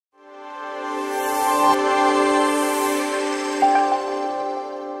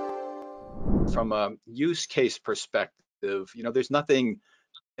from a use case perspective, there's nothing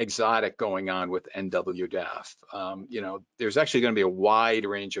exotic going on with NWDAF. There's actually going to be a wide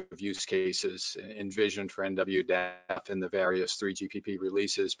range of use cases envisioned for NWDAF in the various 3GPP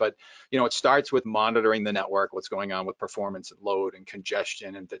releases. But, it starts with monitoring the network, what's going on with performance and load and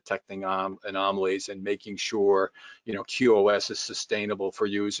congestion and detecting anomalies and making sure, QoS is sustainable for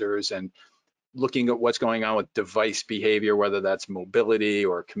users and looking at what's going on with device behavior, whether that's mobility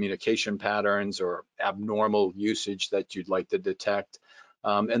or communication patterns or abnormal usage that you'd like to detect.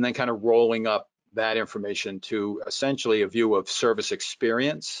 And then kind of rolling up that information to essentially a view of service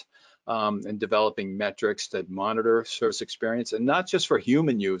experience and developing metrics that monitor service experience, and not just for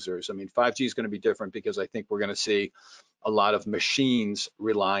human users. I mean, 5G is going to be different because I think we're going to see a lot of machines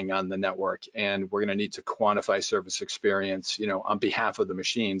relying on the network, and we're going to need to quantify service experience, on behalf of the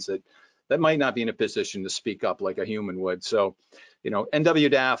machines that might not be in a position to speak up like a human would. So,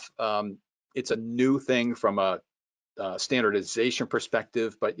 NWDAF, it's a new thing from a standardization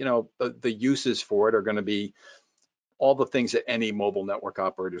perspective, but the uses for it are going to be all the things that any mobile network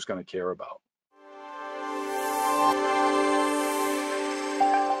operator is going to care about.